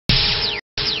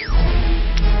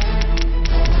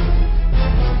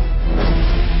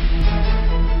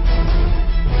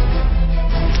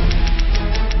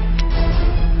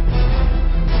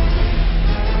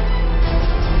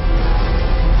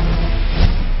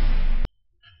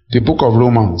The book of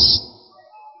Romans,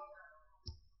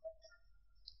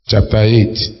 chapter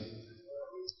 8.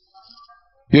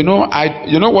 You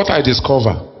know what I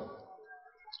discover?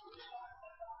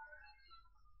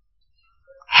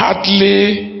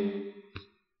 Hardly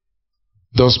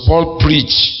does Paul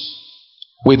preach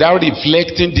without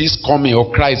reflecting this coming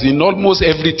of Christ in almost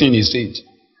everything he said.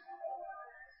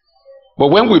 But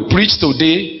when we preach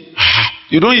today,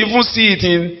 you don't even see it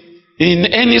in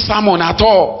any sermon at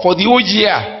all for the whole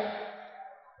year.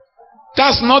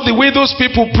 That's not the way those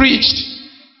people preached.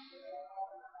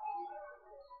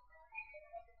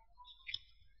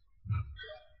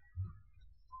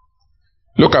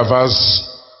 Look at verse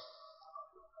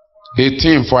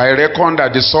 18. For I reckon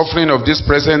that the suffering of this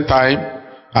present time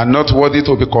are not worthy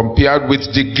to be compared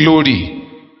with the glory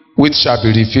which shall be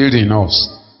revealed in us.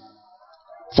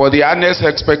 For the earnest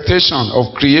expectation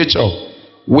of creature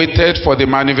waited for the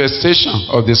manifestation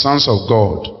of the sons of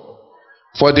God.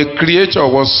 For the creature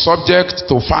was subject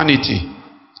to vanity,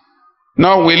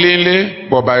 not willingly,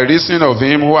 but by reason of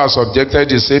him who has subjected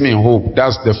the same in hope.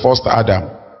 That's the first Adam.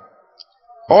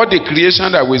 All the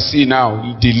creation that we see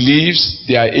now, the leaves,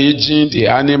 they are aging, the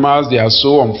animals, they are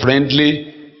so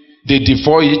unfriendly, they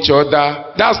devour each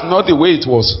other. That's not the way it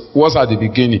was at the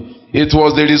beginning. It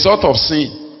was the result of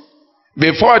sin.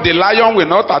 Before, the lion will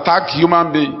not attack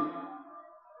human being.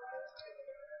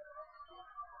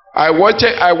 I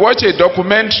watch a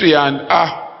documentary and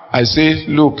I say,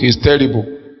 look, it's terrible.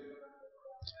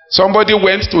 Somebody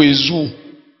went to a zoo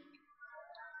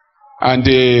and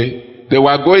they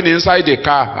were going inside the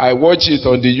car. I watched it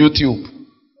on the YouTube.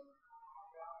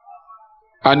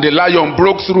 And the lion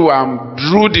broke through and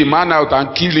drew the man out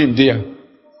and killed him there.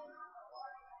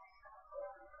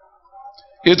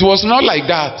 It was not like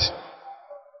that.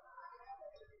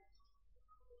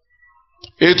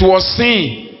 It was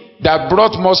sin that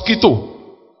brought mosquito.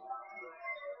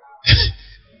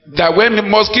 That when the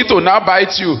mosquito now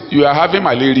bites you, you are having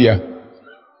malaria.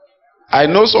 I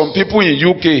know some people in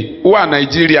UK who are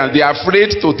Nigerians, they are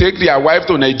afraid to take their wife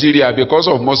to Nigeria because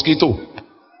of mosquito.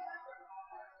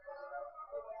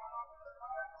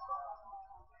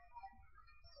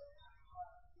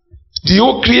 The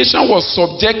whole creation was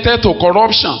subjected to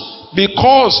corruption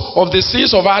because of the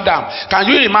sins of Adam. Can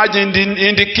you imagine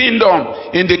in the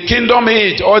kingdom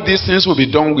age, all these things will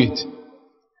be done with?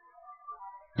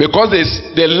 Because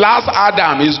the last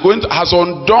Adam has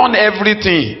undone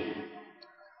everything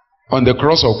on the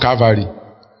cross of Calvary.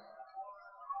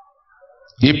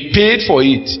 He paid for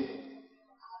it.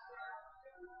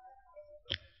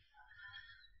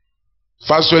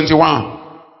 Verse 21.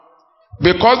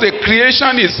 Because the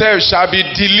creation itself shall be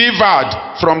delivered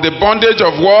from the bondage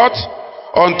of what?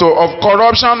 Of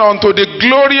corruption unto the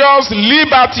glorious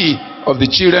liberty of the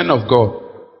children of God.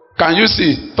 Can you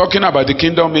see? Talking about the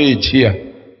kingdom age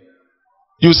here.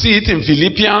 You see it in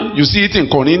Philippians, you see it in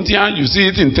Corinthians, you see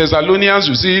it in Thessalonians,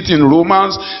 you see it in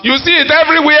Romans, you see it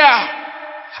everywhere.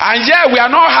 And yet we are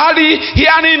not hardly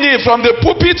hearing it from the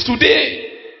pulpit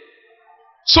today.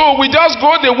 So we just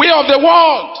go the way of the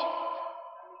world.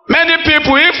 Many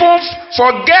people even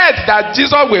forget that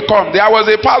Jesus will come. There was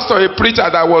a pastor, a preacher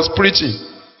that was preaching.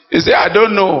 He said, I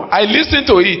don't know. I listened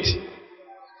to it.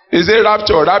 He said,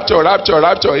 rapture, rapture, rapture,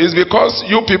 rapture. It's because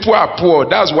you people are poor.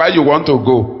 That's why you want to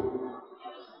go.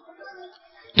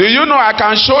 Do you know I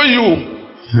can show you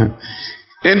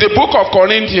in the book of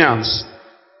Corinthians,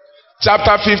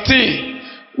 chapter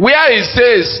 15, where it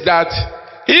says that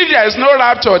if there is no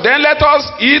rapture, then let us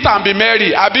eat and be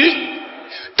merry. Abi?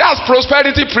 That's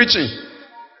prosperity preaching.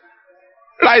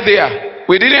 Right there.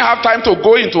 We didn't have time to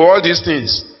go into all these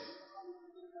things.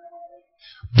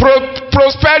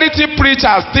 Prosperity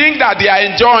preachers think that they are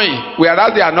enjoying,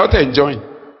 whereas they are not enjoying.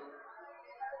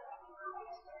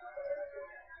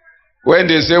 When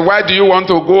they say, why do you want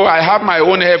to go? I have my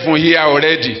own heaven here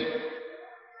already.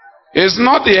 It's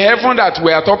not the heaven that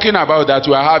we are talking about that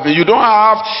you are having. You don't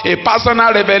have a personal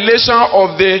revelation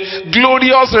of the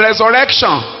glorious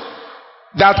resurrection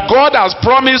that God has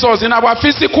promised us in our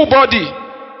physical body.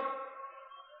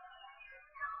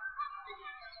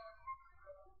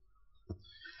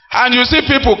 And you see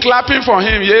people clapping for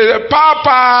him. Yeah,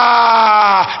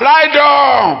 Papa, ride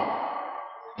on.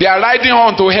 They are riding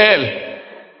on to hell.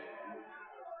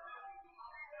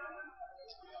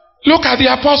 Look at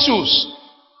the apostles.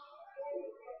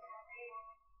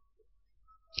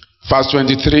 Verse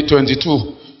 23,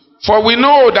 22. For we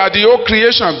know that the whole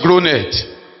creation groaneth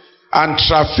and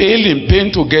travail in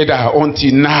pain together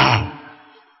until now.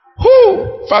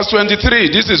 Whoo! Verse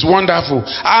 23. This is wonderful.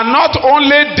 And not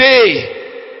only they,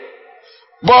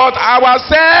 but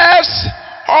ourselves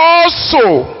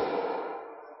also,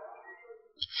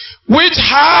 which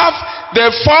have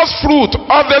the first fruit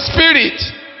of the Spirit.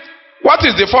 What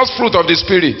is the first fruit of the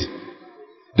Spirit?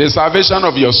 The salvation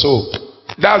of your soul.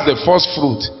 That's the first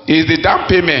fruit. Is the down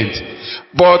payment.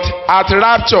 But at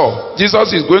rapture,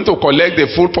 Jesus is going to collect the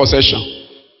full possession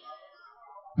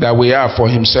that we have for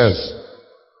himself.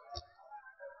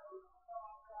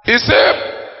 He said,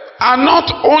 and not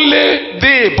only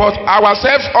they, but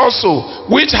ourselves also,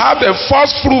 which have the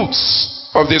first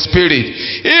fruits of the Spirit,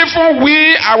 even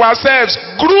we ourselves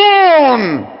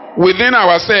groan within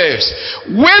ourselves,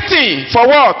 waiting for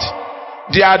what?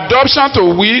 The adoption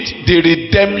to wit, the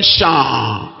redemption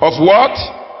of what?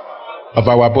 Of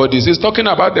our bodies. He's talking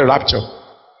about the rapture.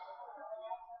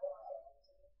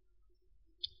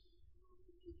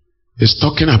 He's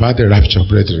talking about the rapture,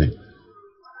 brethren.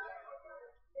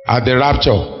 At the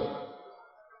rapture,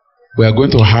 we are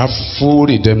going to have full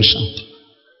redemption.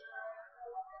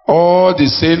 All the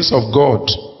saints of God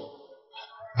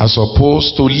are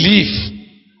supposed to live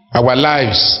our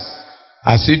lives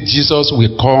as if Jesus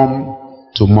will come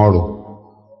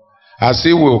tomorrow, as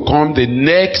if will come the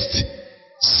next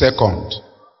second.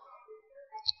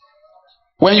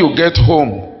 When you get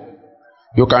home,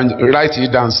 you can write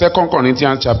it down. 2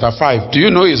 Corinthians chapter 5. Do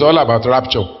you know it's all about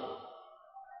rapture?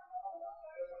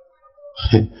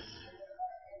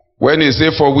 When he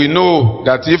said, for we know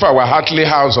that if our earthly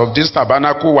house of this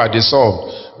tabernacle were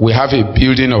dissolved, we have a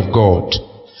building of God,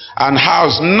 an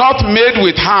house not made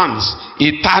with hands,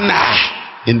 eternal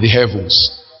in the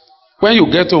heavens. When you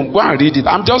get home, go and read it.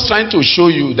 I'm just trying to show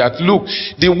you that, look,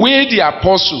 the way the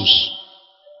apostles,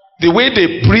 the way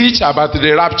they preach about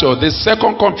the rapture,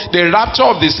 the rapture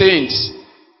of the saints,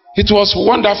 it was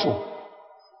wonderful.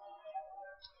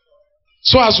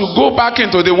 So as you go back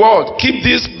into the world, keep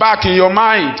this back in your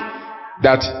mind,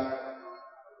 that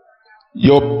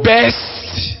your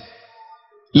best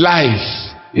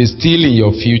life is still in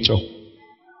your future.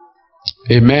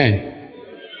 Amen.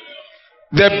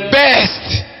 The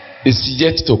best is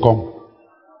yet to come.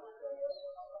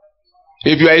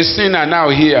 If you are a sinner now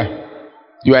here,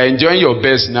 you are enjoying your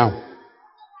best now.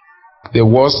 The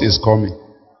worst is coming.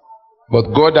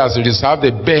 But God has reserved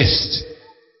the best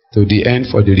to the end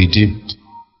for the redeemed.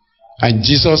 And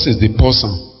Jesus is the person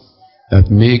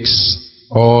that makes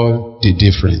all the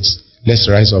difference. Let's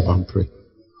rise up and pray.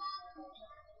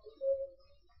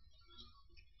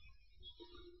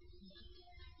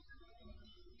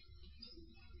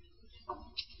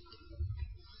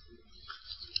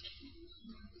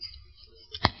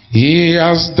 He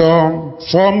has done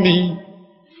for me.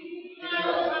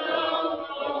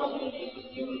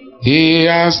 He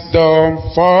has done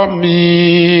for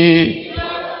me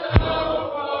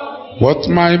what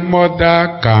my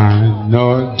mother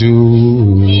cannot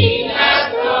do,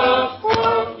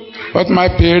 what my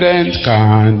parents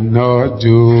cannot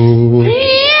do.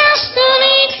 He has done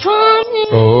it for me.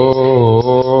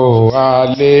 Oh,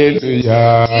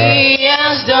 hallelujah. He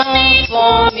has done it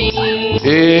for me.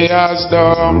 He has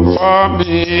done for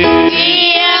me.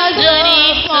 He has done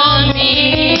it for me.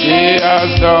 He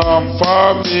has done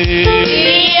for me.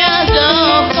 He has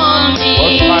done for me.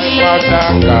 What my father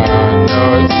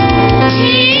cannot do.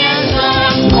 He has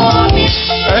done for me.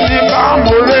 Ẹni bá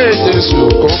mọ̀rẹ́ Jésù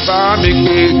kó bá mi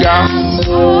gbéga.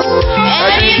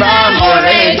 Ẹni bá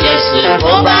mọ̀rẹ́ Jésù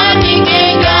kó bá mi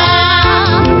gbéga.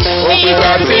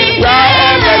 Ìgbà tí gba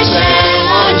ẹlẹ́ṣẹ̀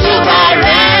ojú bá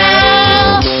rẹ̀.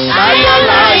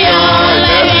 Láyọ̀láyọ̀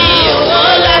lẹ́mi òwò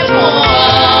lẹ́fún ọ.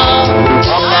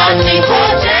 Ọba tí kò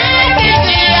jẹ́ kí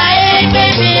ti ayé gbé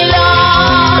mi lọ.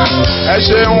 Ẹ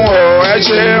ṣeun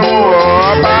o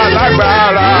ọba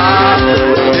lágbára.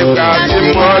 Nígbà tí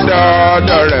mo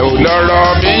dọ̀dọ̀ rẹ̀ ò lọ́rọ̀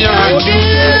mi yanjú.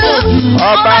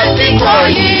 Ọba tí kò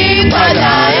yí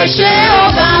padà, ẹ ṣé o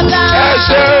bàbá. Ẹ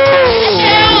ṣé o.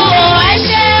 Ẹ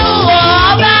ṣé o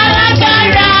ọba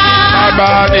lágbára.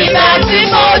 Bàbá Nígbà tí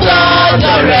mo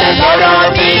dọ̀dọ̀ rẹ̀ lọ́rọ̀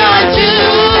mi yanjú.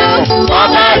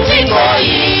 Ọba tí kò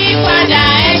yí padà,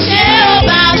 ẹ ṣé o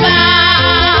bàbá.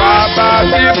 Bàbá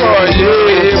tí kò yí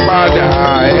padà,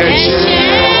 ẹ ṣé.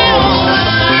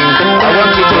 I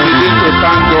want you to begin to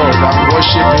thank God and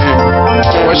worship Him.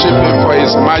 Worship Him for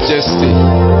His majesty. I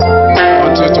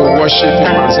want you to worship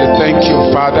Him and say, thank you,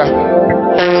 Father,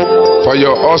 for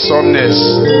your awesomeness.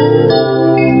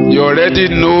 You already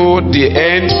know the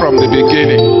end from the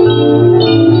beginning.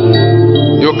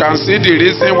 You can see the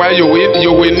reason why you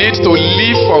will need to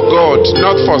live for God,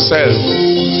 not for self.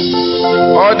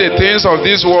 All the things of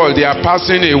this world, they are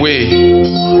passing away.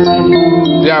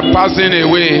 They are passing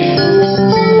away.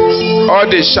 All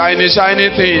the shiny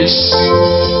things.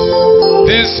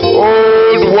 This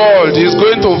old world is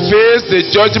going to face the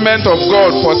judgment of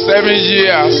God for 7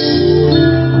 years.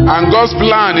 And God's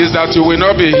plan is that you will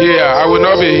not be here. I will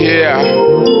not be here.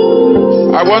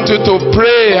 I want you to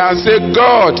pray and say,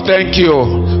 God, thank you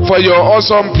for your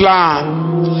awesome plan.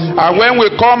 And when we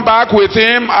come back with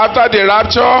him after the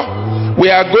rapture, we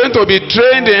are going to be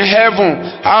trained in heaven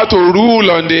how to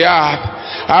rule on the earth.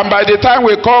 And by the time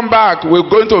we come back, we're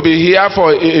going to be here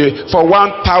for 1,000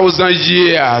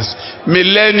 years.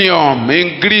 Millennium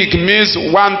in Greek means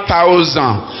 1,000.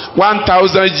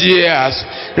 1,000 years.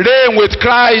 Reign with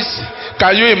Christ.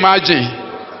 Can you imagine?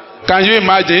 Can you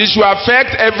imagine? It should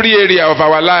affect every area of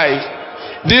our life.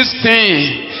 This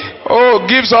thing,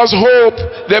 gives us hope.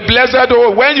 The blessed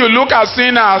hope. When you look at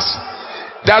sinners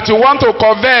that you want to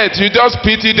convert, you just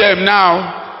pity them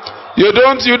now. You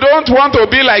don't want to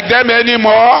be like them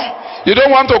anymore. You don't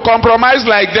want to compromise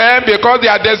like them because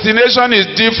their destination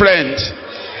is different.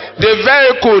 The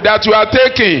vehicle that you are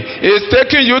taking is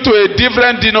taking you to a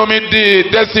different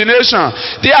destination.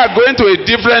 They are going to a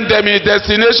different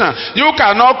destination. You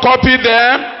cannot copy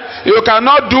them. You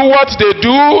cannot do what they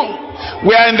do.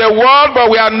 We are in the world, but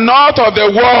we are not of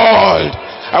the world.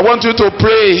 I want you to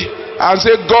pray and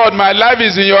say, God, my life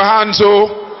is in your hands, so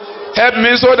help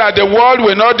me so that the world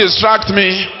will not distract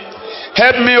me.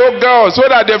 Help me, oh God, so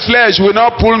that the flesh will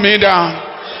not pull me down.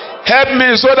 Help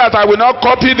me so that I will not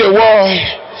copy the world.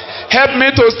 Help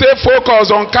me to stay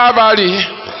focused on Calvary.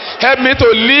 Help me to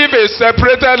live a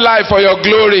separated life for your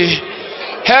glory.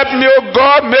 Help me, oh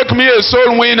God, make me a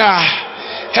soul winner.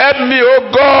 Help me,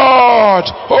 oh God,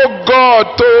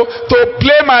 to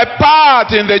play my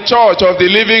part in the church of the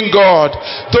living God.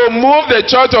 To move the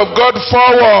church of God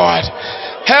forward.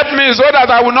 Help me so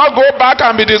that I will not go back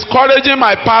and be discouraging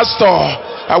my pastor.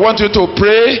 I want you to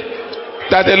pray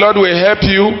that the Lord will help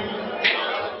you.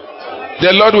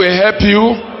 The Lord will help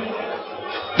you.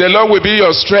 The Lord will be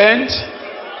your strength.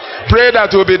 Pray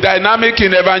that you will be dynamic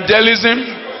in evangelism.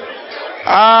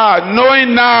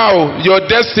 Knowing now your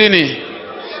destiny.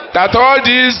 That all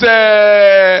these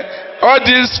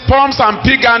pomps and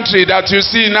pigantry that you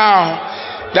see now,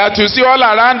 that you see all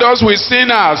around us with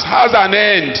sinners, has an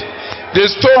end.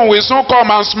 The stone will soon come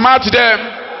and smite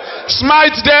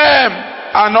them,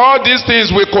 and all these things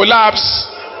will collapse.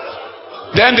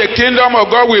 Then the kingdom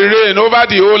of God will reign over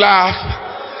the whole earth,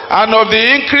 and of the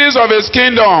increase of his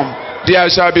kingdom there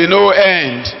shall be no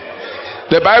end.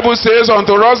 The Bible says,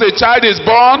 unto us a child is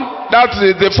born. That's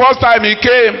the first time he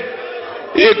came.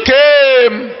 He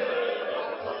came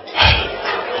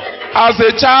as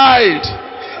a child.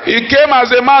 He came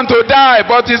as a man to die,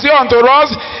 but you see, unto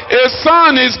us a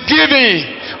son is given.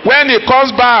 When he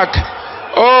comes back,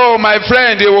 oh my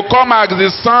friend, he will come as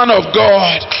the Son of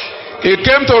God. He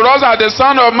came to us as the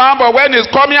Son of Man, but when he's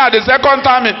coming at the second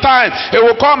time, he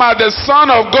will come as the Son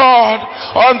of God.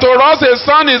 Unto us a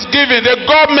son is given, the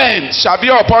government shall be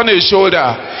upon his shoulder,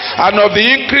 and of the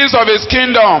increase of his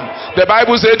kingdom, the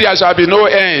Bible says there shall be no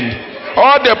end.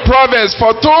 All the prophets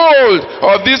foretold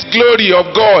of this glory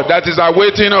of God that is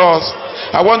awaiting us.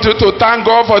 I want you to thank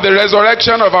God for the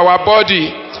resurrection of our body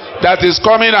that is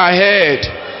coming ahead.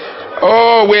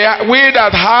 Oh, we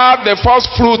that have the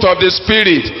first fruit of the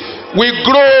Spirit, we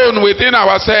groan within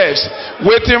ourselves,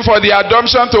 waiting for the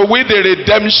adoption to win the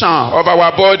redemption of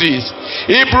our bodies.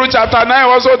 Hebrews chapter 9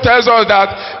 also tells us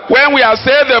that when we are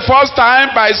saved the first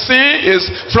time by sin, is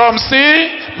from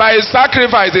sin, by his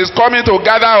sacrifice is coming to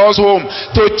gather us home,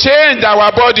 to change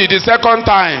our body the second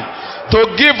time,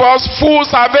 to give us full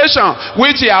salvation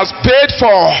which he has paid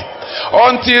for.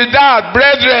 Until that,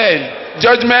 brethren,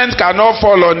 judgment cannot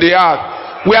fall on the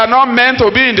earth. We are not meant to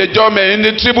be in the judgment, in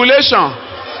the tribulation,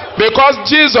 because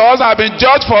Jesus has been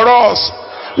judged for us.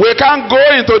 We can't go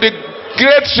into the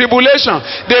great tribulation.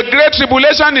 The great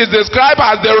tribulation is described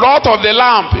as the wrath of the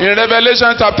Lamb in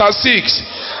Revelation chapter 6.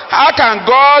 How can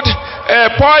God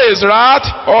pour his wrath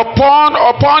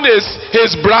upon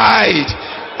his bride?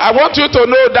 I want you to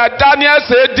know that Daniel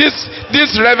said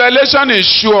this revelation is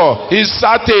sure, is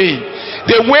certain.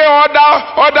 The way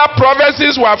other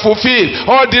prophecies were fulfilled,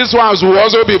 all these ones will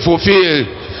also be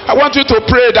fulfilled. I want you to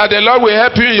pray that the Lord will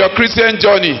help you in your Christian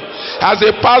journey. As a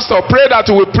pastor, pray that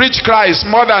you will preach Christ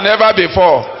more than ever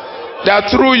before. That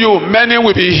through you, many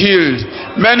will be healed.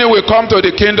 Many will come to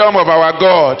the kingdom of our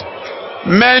God.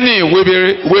 Many will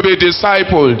be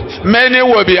discipled. Many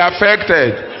will be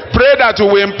affected. Pray that you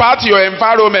will impact your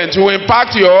environment. You will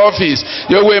impact your office.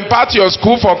 You will impact your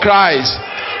school for Christ.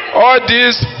 All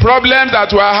these problems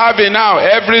that we are having now,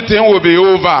 everything will be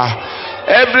over.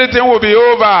 Everything will be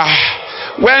over.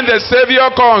 When the Savior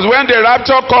comes, when the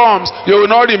rapture comes, you will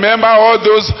not remember all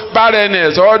those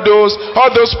barrenness, all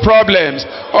those problems,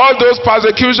 all those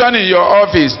persecution in your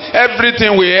office.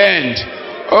 Everything will end.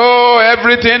 Oh,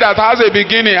 everything that has a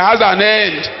beginning has an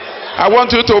end. I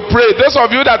want you to pray. Those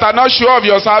of you that are not sure of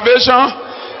your salvation,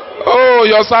 oh,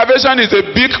 your salvation is a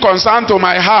big concern to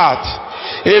my heart.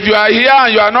 If you are here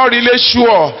and you are not really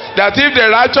sure that if the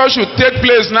rapture should take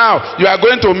place now, you are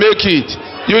going to make it,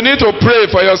 you need to pray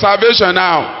for your salvation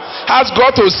now. Ask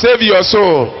God to save your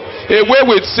soul. Away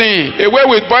with sin, away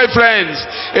with boyfriends,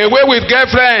 away with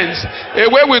girlfriends,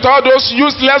 away with all those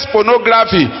useless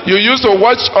pornography you used to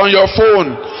watch on your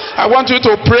phone. I want you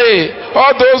to pray.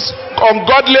 All those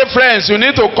ungodly friends, you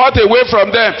need to cut away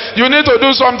from them. You need to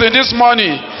do something this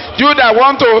morning. You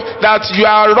that you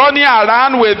are running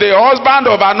around with the husband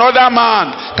of another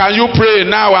man, can you pray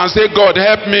now and say, God,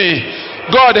 help me.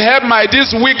 God, help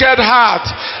this wicked heart.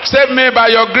 Save me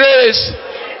by your grace.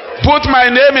 Put my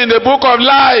name in the book of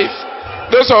life.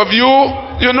 Those of you,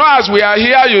 as we are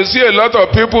here, you see a lot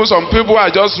of people. Some people are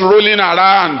just rolling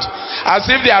around as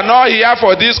if they are not here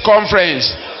for this conference.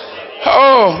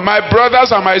 Oh, my brothers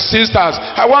and my sisters,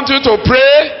 I want you to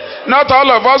pray. Not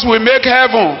all of us will make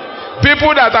heaven.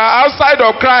 People that are outside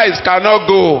of Christ cannot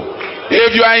go.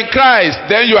 If you are in Christ,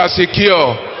 then you are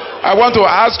secure. I want to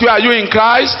ask you, are you in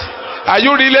Christ? Are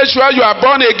you really sure you are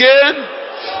born again?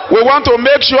 We want to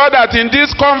make sure that in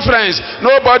this conference,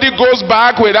 nobody goes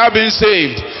back without being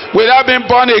saved, without being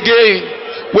born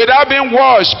again, without being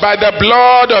washed by the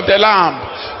blood of the Lamb,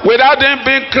 without them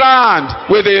being crowned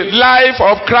with the life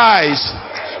of Christ.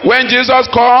 When Jesus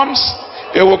comes,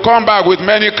 he will come back with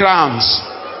many crowns.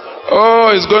 Oh,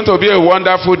 it's going to be a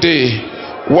wonderful day.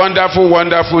 Wonderful,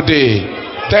 wonderful day.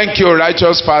 Thank you,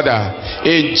 righteous Father.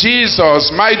 In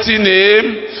Jesus' mighty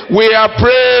name, we are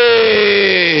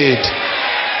prayed.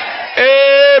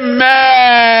 Amen.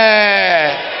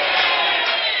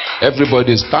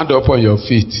 Everybody stand up on your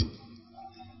feet.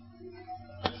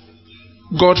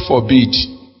 God forbid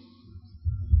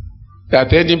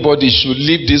that anybody should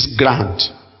leave this ground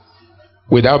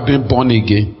without being born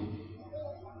again.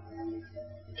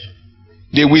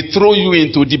 They will throw you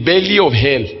into the belly of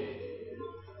hell.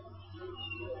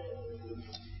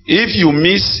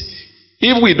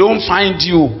 If we don't find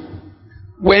you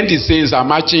when the saints are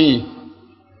marching in,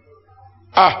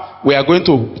 we are going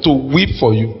to weep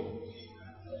for you.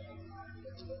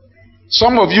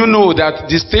 Some of you know that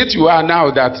the state you are now,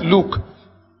 that look,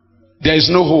 there is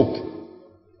no hope.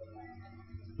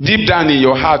 Deep down in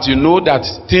your heart, you know that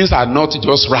things are not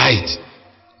just right.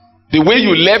 The way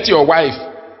you left your wife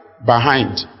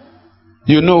behind,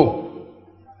 you know.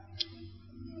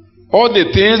 All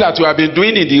the things that you have been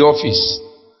doing in the office,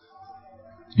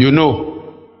 you know.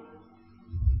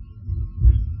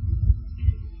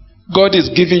 God is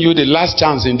giving you the last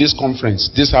chance in this conference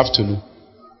this afternoon.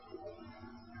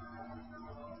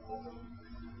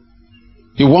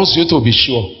 He wants you to be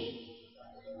sure.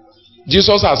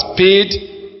 Jesus has paid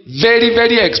very,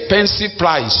 very expensive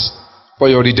price for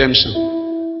your redemption.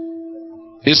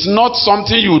 It's not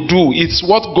something you do, it's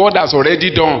what God has already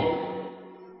done.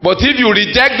 But if you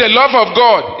reject the love of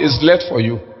God, it's left for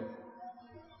you.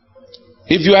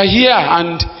 If you are here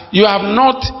and you are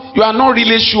not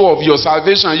really sure of your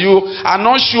salvation, you are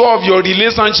not sure of your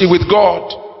relationship with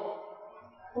God,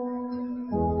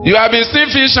 you have been seeing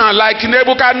vision like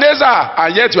Nebuchadnezzar,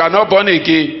 and yet you are not born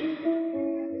again.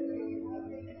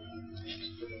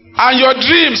 And your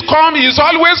dreams come, is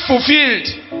always fulfilled,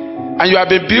 and you have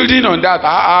been building on that.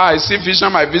 I see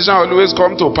vision, my vision always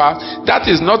come to pass. That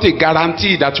is not a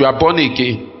guarantee that you are born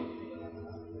again.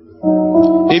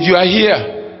 If you are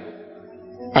here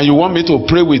and you want me to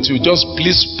pray with you, just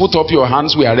please put up your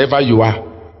hands wherever you are.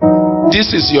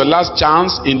 This is your last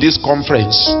chance in this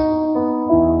conference.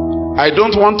 I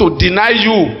don't want to deny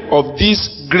you of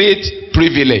this great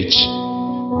privilege.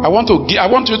 I want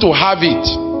you to have it.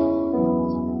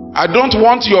 I don't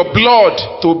want your blood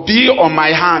to be on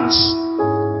my hands.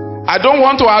 I don't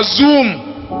want to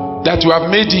assume that you have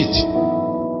made it.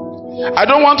 I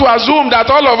don't want to assume that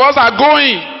all of us are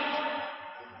going.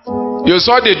 You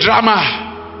saw the drama.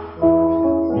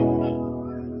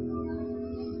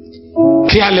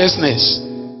 Carelessness.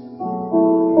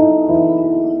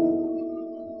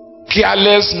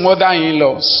 Careless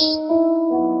mother-in-laws.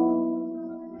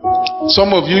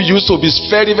 Some of you used to be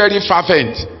very, very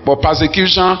fervent, but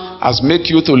persecution has made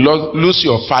you to lose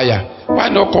your fire. Why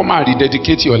not come and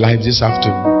rededicate your life this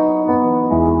afternoon?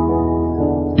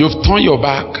 You've turned your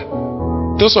back.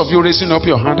 Those of you raising up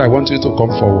your hand, I want you to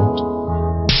come forward.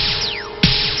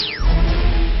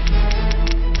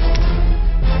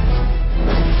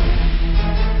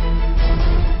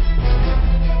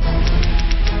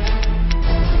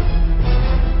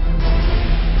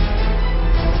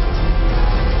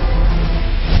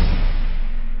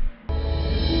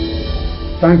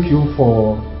 thank you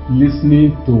for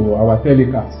listening to our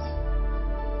telecast.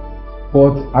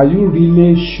 But are you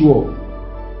really sure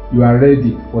you are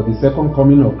ready for the second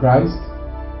coming of Christ?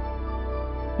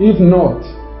 If not,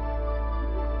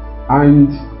 and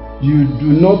you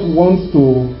do not want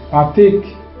to partake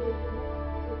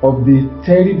of the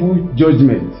terrible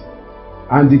judgment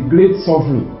and the great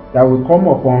suffering that will come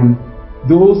upon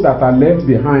those that are left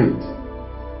behind,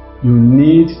 you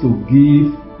need to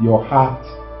give your heart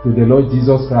to the Lord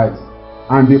Jesus Christ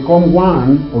and become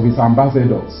one of his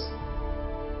ambassadors.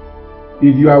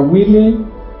 If you are willing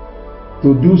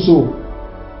to do so,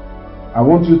 I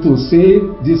want you to say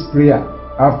this prayer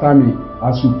after me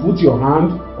as you put your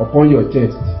hand upon your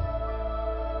chest.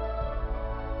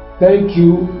 Thank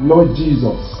you, Lord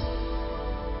Jesus,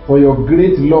 for your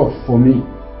great love for me.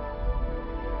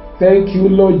 Thank you,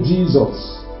 Lord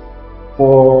Jesus,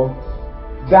 for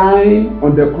dying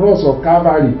on the cross of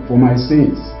Calvary for my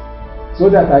sins, so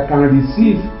that I can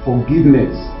receive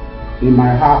forgiveness in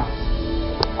my heart.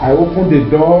 I open the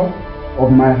door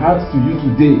of my heart to you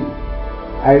today.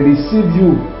 I receive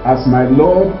you as my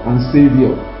Lord and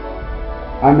Savior.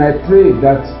 And I pray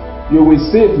that you will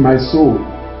save my soul,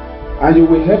 and you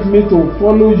will help me to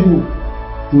follow you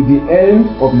to the end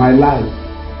of my life.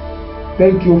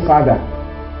 Thank you, Father,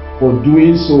 for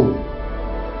doing so.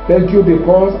 Thank you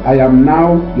because I am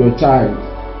now your child.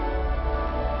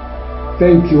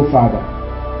 Thank you, Father.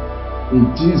 In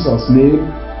Jesus' name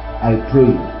I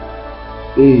pray.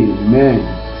 Amen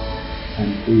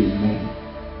and amen.